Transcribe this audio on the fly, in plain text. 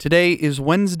Today is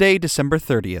Wednesday, December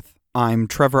 30th. I'm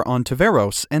Trevor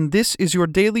Ontiveros, and this is your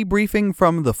daily briefing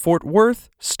from the Fort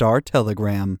Worth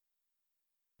Star-Telegram.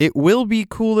 It will be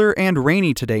cooler and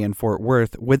rainy today in Fort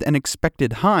Worth, with an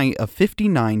expected high of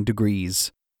 59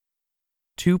 degrees.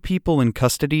 2 people in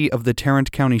custody of the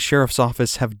Tarrant County Sheriff's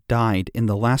Office have died in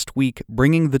the last week,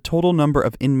 bringing the total number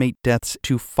of inmate deaths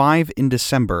to 5 in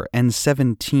December and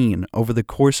 17 over the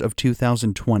course of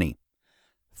 2020.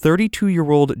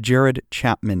 32-year-old Jared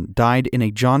Chapman died in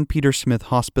a John Peter Smith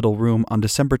hospital room on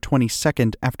December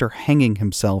 22nd after hanging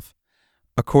himself,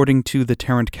 according to the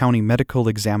Tarrant County Medical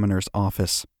Examiner's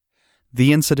Office.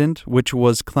 The incident, which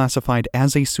was classified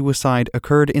as a suicide,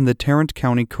 occurred in the Tarrant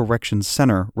County Corrections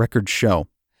Center, records show.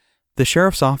 The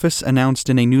Sheriff's Office announced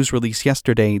in a news release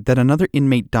yesterday that another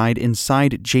inmate died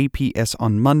inside JPS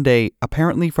on Monday,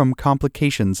 apparently from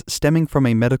complications stemming from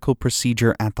a medical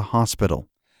procedure at the hospital.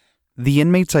 The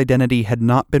inmate's identity had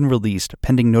not been released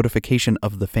pending notification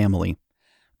of the family.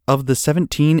 Of the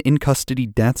 17 in-custody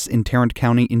deaths in Tarrant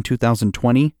County in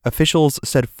 2020, officials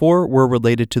said 4 were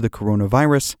related to the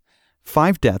coronavirus,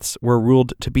 5 deaths were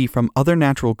ruled to be from other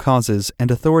natural causes, and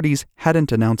authorities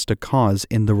hadn't announced a cause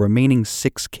in the remaining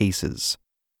 6 cases.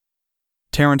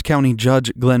 Tarrant County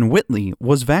Judge Glenn Whitley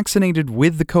was vaccinated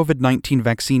with the COVID-19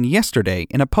 vaccine yesterday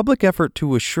in a public effort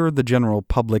to assure the general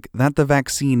public that the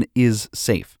vaccine is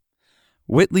safe.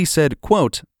 Whitley said,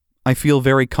 quote, "I feel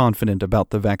very confident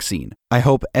about the vaccine. I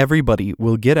hope everybody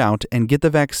will get out and get the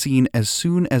vaccine as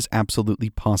soon as absolutely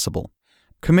possible."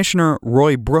 Commissioner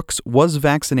Roy Brooks was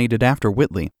vaccinated after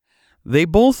Whitley. They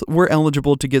both were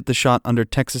eligible to get the shot under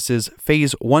Texas's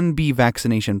Phase 1B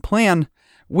vaccination plan,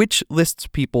 which lists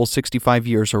people 65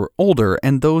 years or older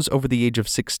and those over the age of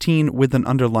 16 with an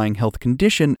underlying health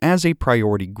condition as a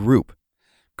priority group.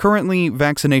 Currently,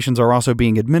 vaccinations are also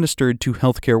being administered to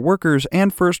healthcare workers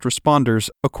and first responders,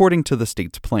 according to the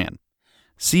state's plan.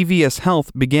 CVS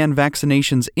Health began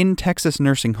vaccinations in Texas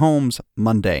nursing homes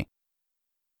Monday.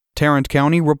 Tarrant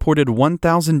County reported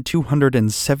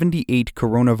 1,278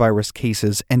 coronavirus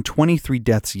cases and 23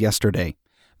 deaths yesterday,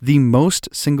 the most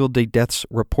single-day deaths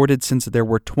reported since there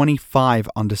were 25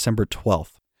 on December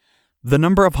 12th. The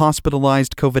number of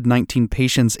hospitalized COVID-19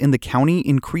 patients in the county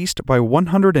increased by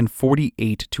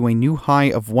 148 to a new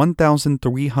high of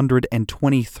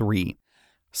 1,323.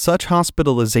 Such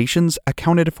hospitalizations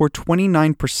accounted for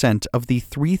 29% of the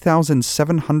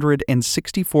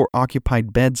 3,764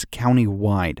 occupied beds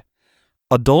county-wide.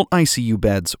 Adult ICU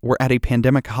beds were at a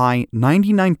pandemic high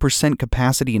 99%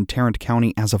 capacity in Tarrant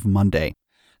County as of Monday.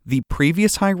 The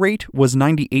previous high rate was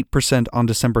 98% on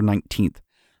December 19th.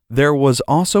 There was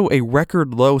also a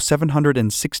record low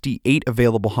 768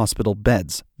 available hospital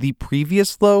beds. The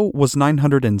previous low was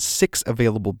 906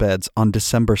 available beds on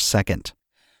December 2nd.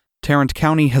 Tarrant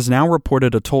County has now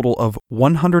reported a total of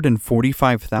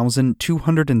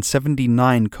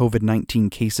 145,279 COVID-19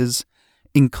 cases,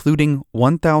 including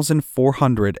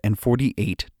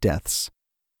 1,448 deaths.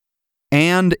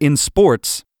 And in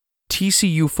sports,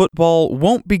 TCU football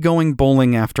won't be going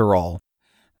bowling after all.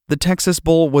 The Texas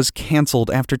Bowl was canceled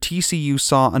after TCU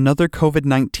saw another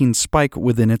COVID-19 spike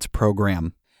within its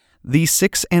program. The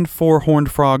 6 and 4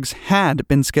 Horned Frogs had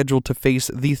been scheduled to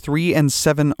face the 3 and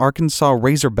 7 Arkansas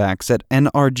Razorbacks at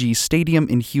NRG Stadium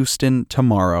in Houston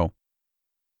tomorrow.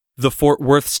 The Fort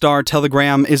Worth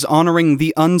Star-Telegram is honoring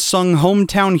the unsung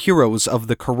hometown heroes of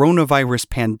the coronavirus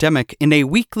pandemic in a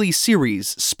weekly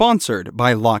series sponsored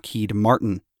by Lockheed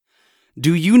Martin.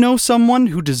 Do you know someone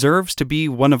who deserves to be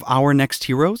one of our next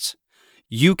heroes?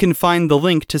 You can find the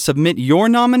link to submit your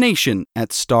nomination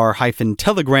at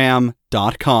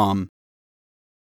star-telegram.com.